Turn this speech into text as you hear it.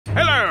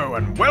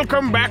Hello and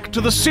welcome back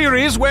to the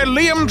series where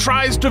Liam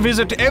tries to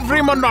visit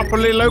every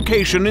Monopoly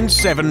location in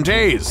 7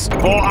 days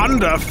for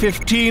under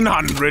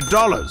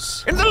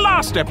 $1,500. In the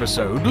last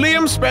episode,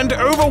 Liam spent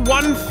over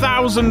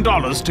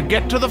 $1,000 to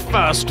get to the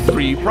first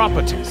 3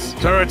 properties.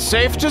 So it's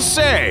safe to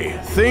say,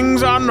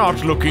 things are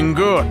not looking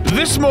good.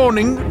 This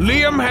morning,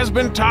 Liam has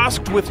been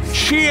tasked with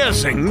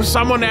cheersing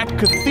someone at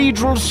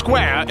Cathedral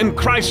Square in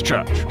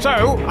Christchurch.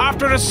 So,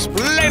 after a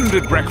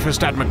splendid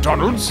breakfast at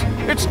McDonald's,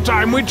 it's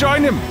time we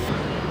join him.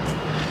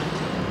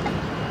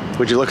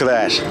 Would you look at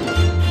that?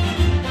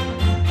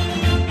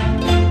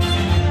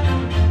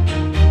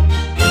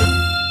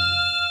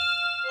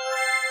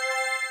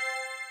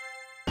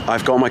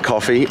 I've got my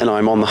coffee and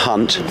I'm on the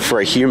hunt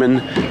for a human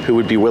who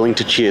would be willing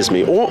to cheers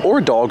me, or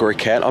a dog or a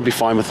cat. I'll be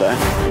fine with that.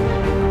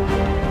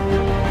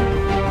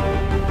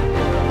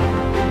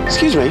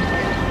 Excuse me,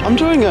 I'm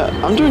doing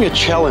a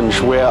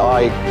challenge where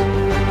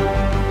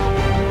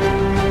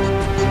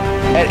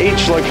at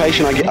each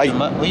location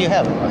well, you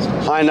have it.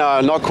 I know,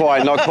 not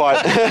quite.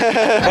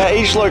 At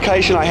each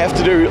location I have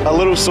to do a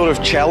little sort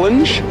of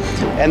challenge,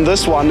 and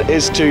this one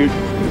is to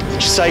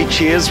say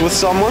cheers with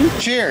someone.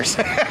 Cheers.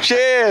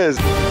 Cheers.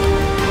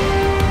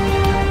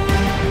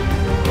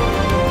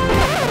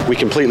 We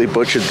completely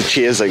butchered the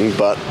cheersing,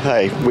 but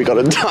hey, we got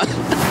it done.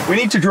 We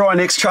need to draw our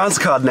next chance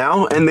card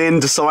now, and then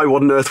decide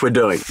what on earth we're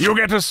doing. You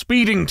get a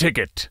speeding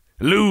ticket.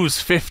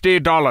 Lose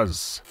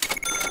 $50.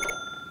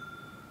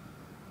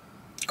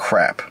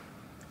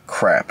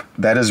 Crap.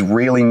 That is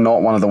really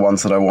not one of the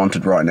ones that I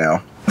wanted right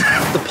now.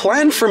 The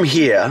plan from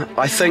here,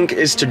 I think,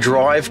 is to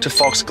drive to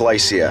Fox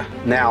Glacier.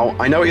 Now,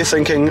 I know what you're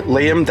thinking,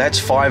 Liam, that's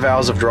 5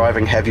 hours of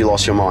driving, have you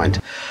lost your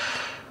mind?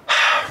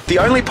 The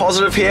only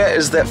positive here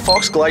is that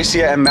Fox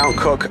Glacier and Mount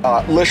Cook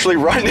are literally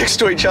right next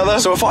to each other.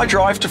 So if I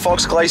drive to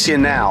Fox Glacier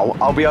now,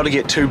 I'll be able to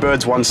get 2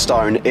 birds, 1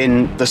 stone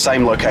in the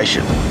same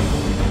location.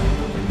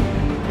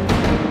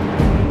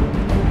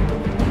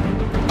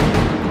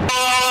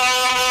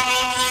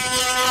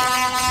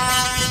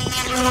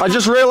 I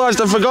just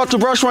realized I forgot to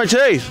brush my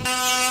teeth.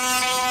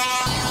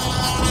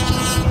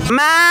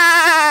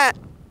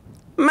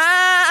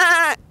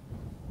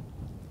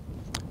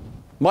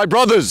 My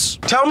brothers.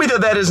 Tell me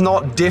that is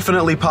not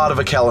definitely part of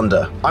a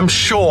calendar. I'm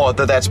sure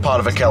that that's part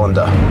of a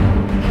calendar.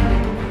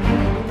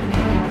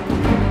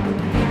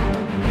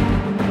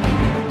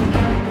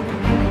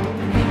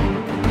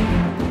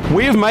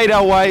 We have made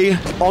our way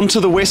onto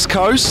the west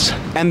coast,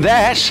 and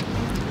that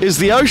is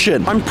the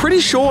ocean. I'm pretty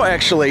sure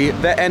actually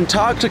that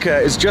Antarctica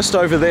is just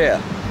over there,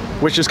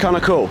 which is kind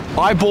of cool.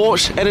 I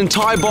bought an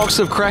entire box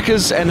of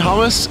crackers and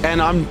hummus,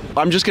 and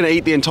I'm just gonna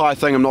eat the entire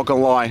thing, I'm not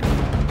gonna lie.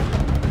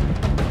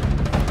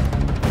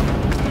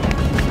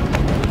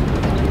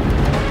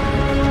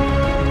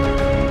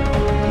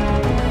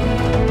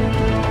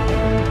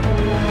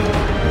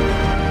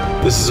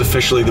 This is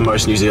officially the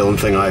most New Zealand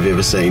thing I've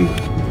ever seen.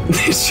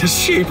 There's just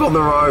sheep on the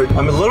road.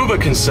 I'm a little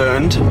bit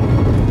concerned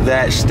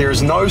that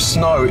there's no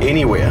snow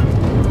anywhere.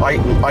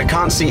 I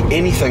can't see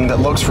anything that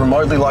looks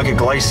remotely like a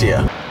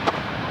glacier.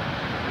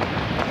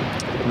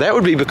 That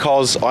would be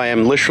because I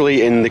am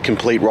literally in the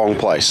complete wrong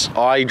place.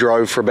 I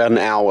drove for about an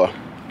hour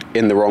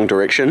in the wrong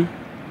direction,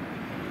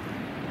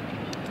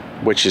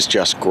 which is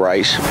just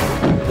great.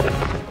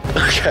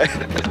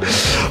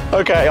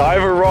 Okay,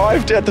 I've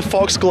arrived at the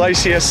Fox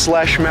Glacier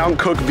 / Mount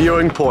Cook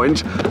viewing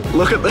point.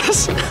 Look at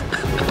this.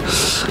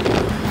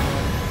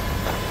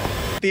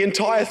 The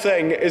entire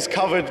thing is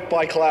covered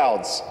by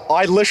clouds.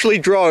 I literally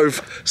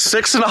drove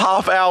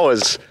 6.5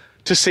 hours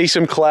to see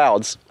some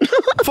clouds.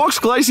 Fox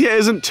Glacier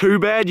isn't too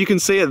bad, you can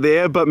see it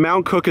there, but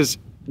Mount Cook is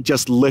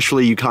just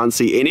literally, you can't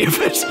see any of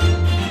it.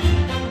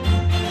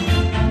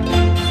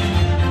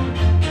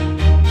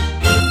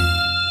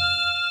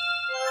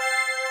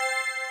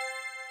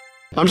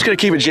 I'm just gonna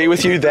keep it G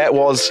with you. That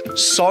was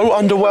so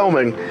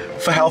underwhelming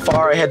for how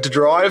far I had to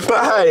drive.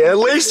 But hey, at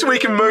least we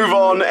can move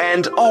on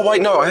and... Oh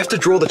wait, no, I have to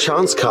draw the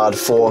chance card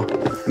for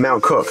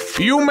Mount Cook.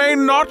 You may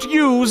not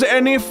use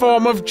any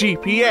form of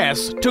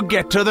GPS to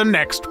get to the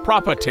next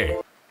property.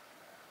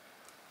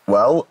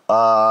 Well,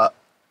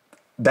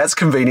 that's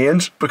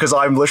convenient because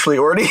I'm literally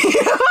already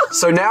here.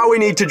 So now we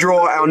need to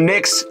draw our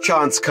next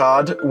chance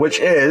card,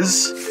 which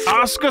is...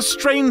 Ask a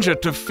stranger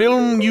to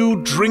film you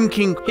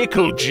drinking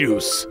pickle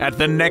juice at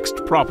the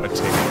next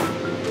property.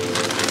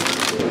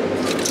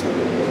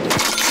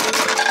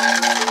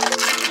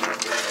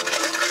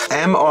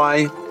 Am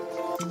I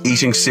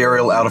eating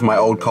cereal out of my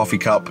old coffee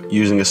cup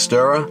using a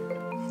stirrer?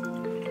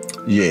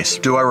 Yes.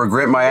 Do I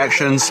regret my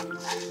actions?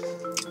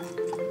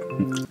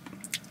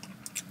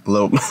 A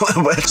little bit.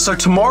 So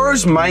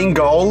tomorrow's main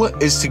goal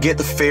is to get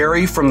the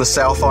ferry from the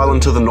South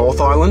Island to the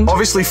North Island.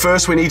 Obviously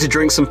first we need to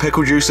drink some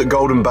pickle juice at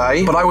Golden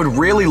Bay, but I would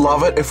really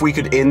love it if we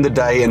could end the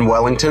day in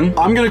Wellington.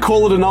 I'm gonna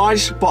call it a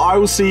night, but I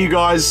will see you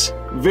guys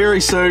very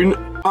soon.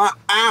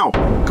 Ow!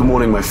 Good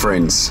morning, my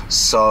friends.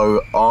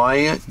 So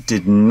I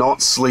did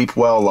not sleep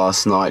well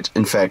last night.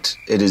 In fact,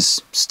 it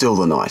is still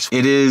the night.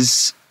 It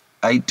is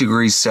 8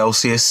 degrees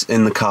Celsius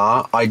in the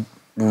car. I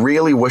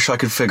really wish I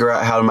could figure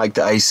out how to make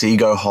the AC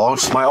go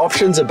hot. My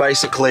options are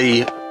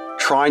basically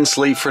try and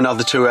sleep for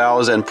another 2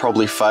 hours and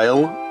probably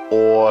fail,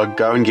 or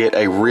go and get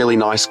a really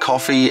nice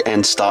coffee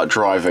and start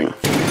driving.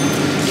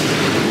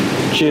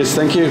 Cheers,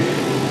 thank you.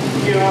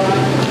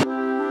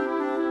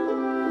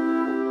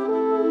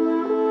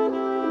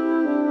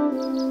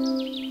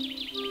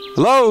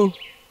 Hello?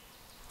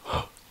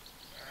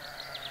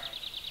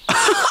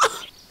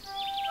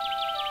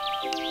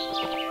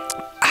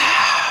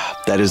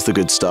 That is the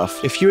good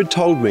stuff. If you had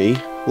told me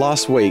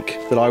last week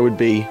that I would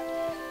be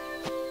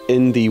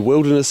in the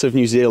wilderness of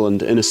New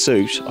Zealand in a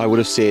suit, I would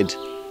have said,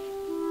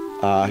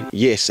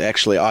 yes,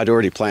 actually, I'd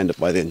already planned it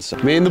by then. So.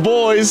 Me and the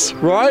boys,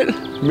 right?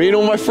 Me and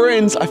all my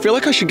friends. I feel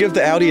like I should give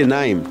the Audi a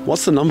name.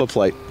 What's the number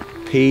plate?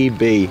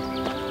 PB.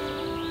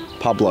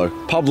 Pablo.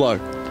 Pablo.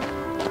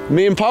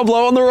 Me and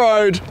Pablo on the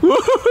road.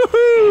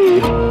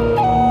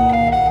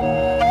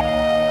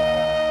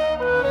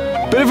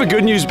 Bit of a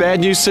good news,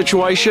 bad news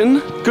situation.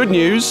 Good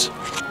news,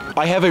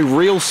 I have a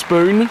real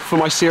spoon for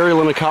my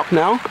cereal in a cup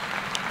now.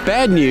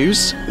 Bad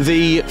news,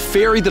 the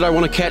ferry that I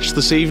want to catch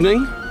this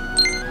evening,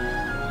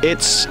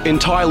 it's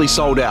entirely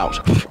sold out.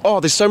 Oh,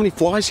 there's so many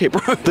flies here,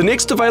 bro. The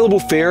next available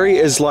ferry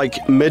is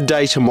like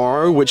midday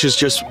tomorrow, which is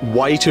just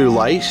way too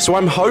late. So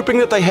I'm hoping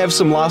that they have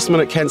some last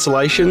minute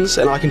cancellations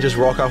and I can just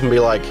rock up and be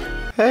like,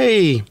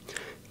 hey,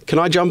 can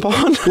I jump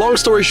on? Long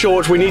story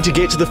short, we need to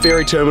get to the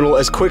ferry terminal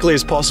as quickly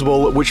as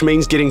possible, which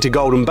means getting to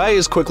Golden Bay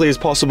as quickly as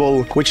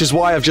possible, which is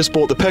why I've just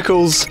bought the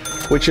pickles,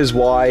 which is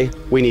why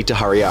we need to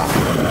hurry up.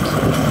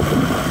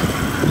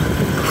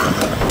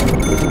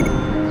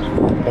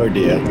 Oh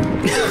dear.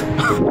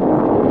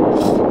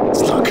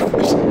 It's not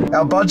good.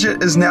 Our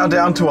budget is now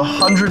down to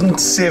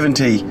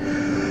 170.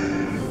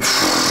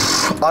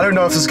 I don't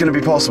know if this is going to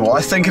be possible.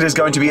 I think it is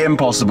going to be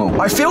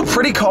impossible. I feel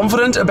pretty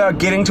confident about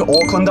getting to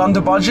Auckland under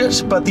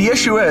budget, but the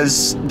issue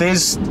is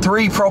there's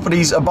 3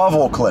 properties above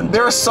Auckland.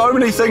 There are so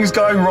many things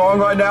going wrong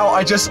right now.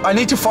 I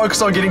need to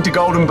focus on getting to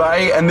Golden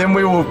Bay and then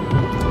we will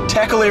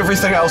tackle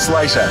everything else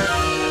later.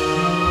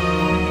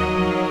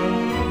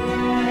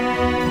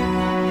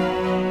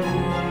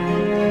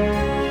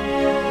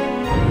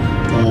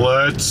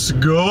 Let's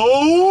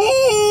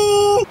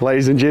go!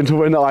 Ladies and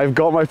gentlemen, I've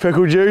got my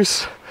pickle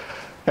juice.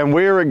 And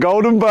we're at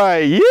Golden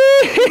Bay. Yee!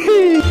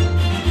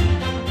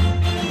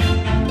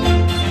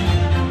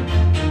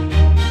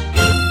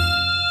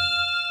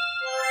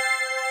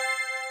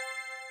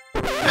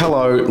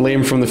 Hello,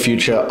 Liam from the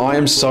future. I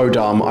am so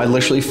dumb. I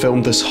literally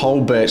filmed this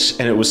whole bit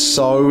and it was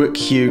so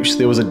cute.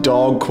 There was a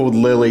dog called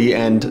Lily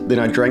and then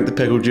I drank the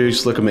pickle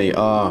juice. Look at me.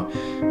 Ah,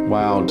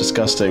 wow,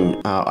 disgusting.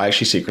 I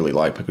actually secretly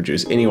like pickle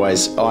juice.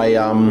 Anyways,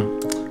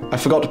 I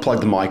forgot to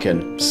plug the mic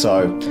in,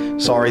 so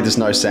sorry there's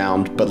no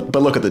sound, but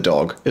look at the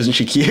dog. Isn't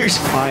she cute?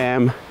 I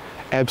am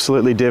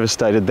absolutely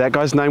devastated. That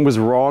guy's name was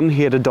Ron.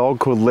 He had a dog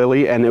called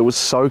Lily and it was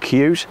so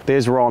cute.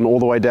 There's Ron all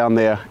the way down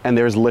there and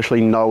there is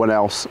literally no one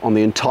else on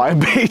the entire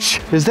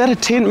beach. Is that a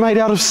tent made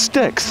out of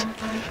sticks?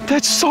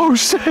 That's so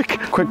sick.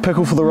 Quick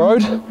pickle for the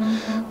road.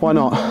 Why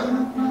not?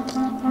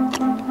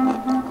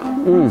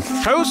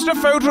 Post a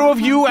photo of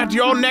you at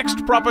your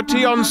next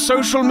property on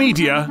social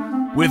media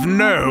with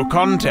no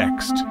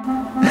context.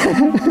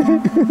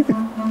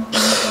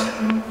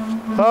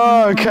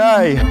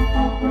 Okay.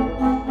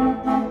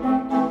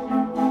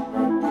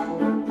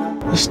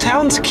 This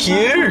town's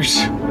cute.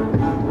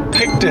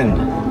 Picked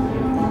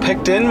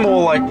in,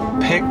 more like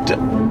picked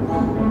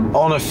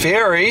on a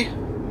ferry.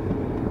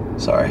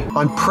 Sorry.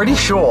 I'm pretty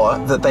sure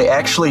that they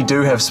actually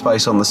do have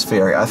space on this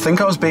ferry. I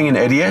think I was being an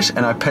idiot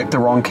and I picked the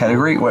wrong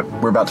category.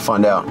 We're about to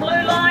find out. Blue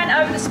line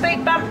over the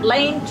speed bump,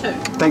 lane 2.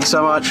 Thanks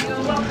so much. You're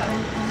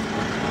welcome.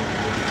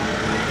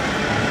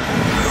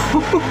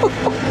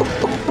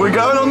 We're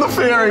going on the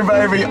ferry,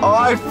 baby.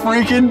 I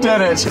freaking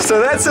did it. So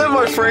that's it,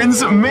 my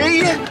friends.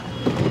 Me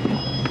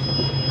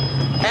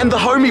and the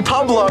homie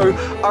Pablo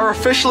are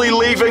officially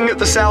leaving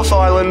the South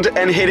Island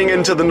and heading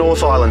into the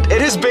North Island.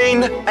 It has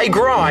been a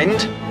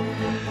grind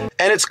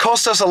and it's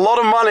cost us a lot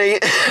of money.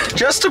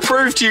 Just to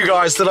prove to you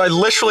guys that I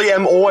literally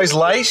am always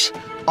late,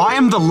 I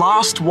am the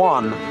last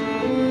one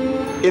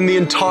in the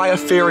entire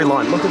ferry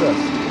line. Look at this.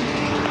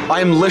 I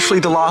am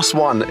literally the last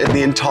one in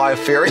the entire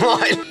ferry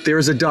line. There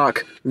is a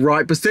duck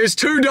right, but there's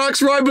 2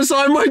 ducks right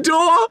beside my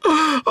door.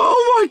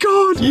 Oh my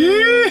God.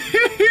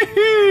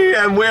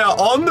 Yeah. And we're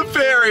on the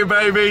ferry,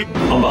 baby.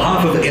 On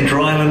behalf of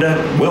Inter-Islander,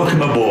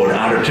 welcome aboard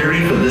our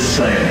itinerary for this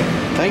sailing.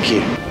 Thank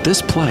you.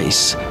 This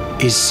place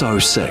is so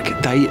sick.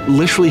 They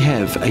literally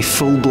have a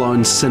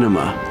full-blown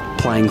cinema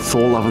playing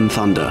Thor Love and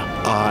Thunder.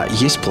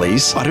 Yes,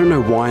 please. I don't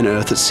know why on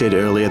earth it said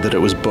earlier that it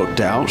was booked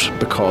out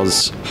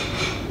because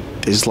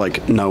there's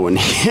like no one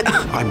here.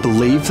 I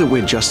believe that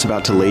we're just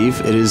about to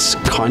leave. It is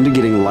kind of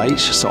getting late,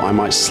 so I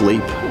might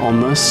sleep on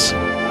this.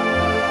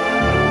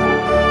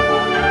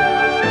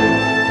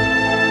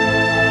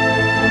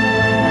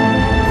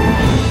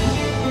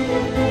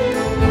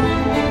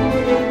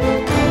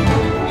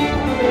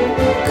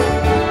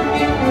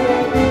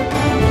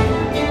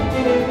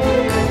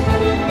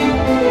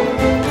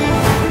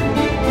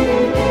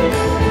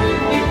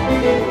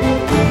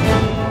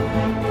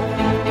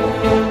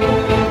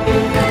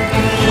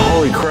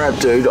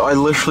 Dude. Dude, I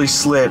literally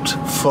slept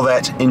for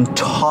that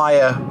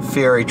entire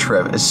ferry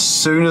trip. As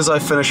soon as I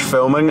finished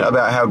filming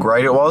about how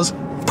great it was,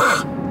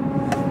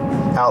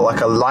 out like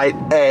a light.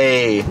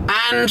 Hey.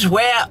 And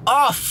we're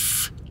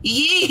off!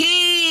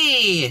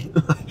 Yee-hee!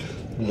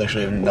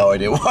 Literally have no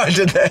idea why I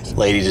did that.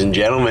 Ladies and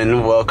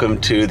gentlemen, welcome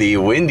to the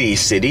windy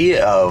city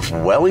of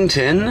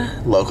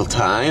Wellington. Local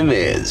time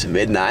is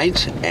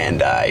midnight,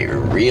 and I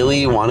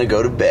really want to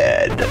go to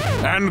bed.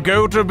 And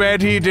go to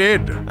bed he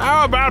did.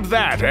 How about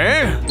that,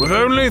 eh? With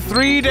only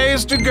 3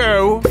 days to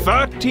go,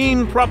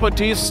 13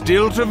 properties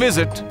still to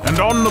visit, and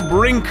on the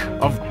brink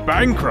of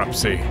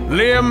bankruptcy,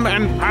 Liam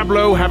and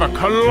Pablo have a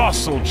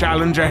colossal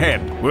challenge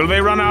ahead. Will they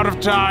run out of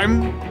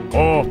time?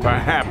 Or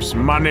perhaps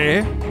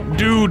money?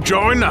 Do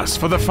join us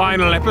for the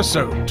final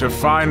episode to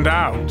find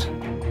out.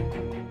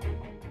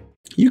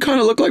 You kind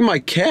of look like my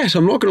cat,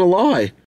 I'm not gonna lie.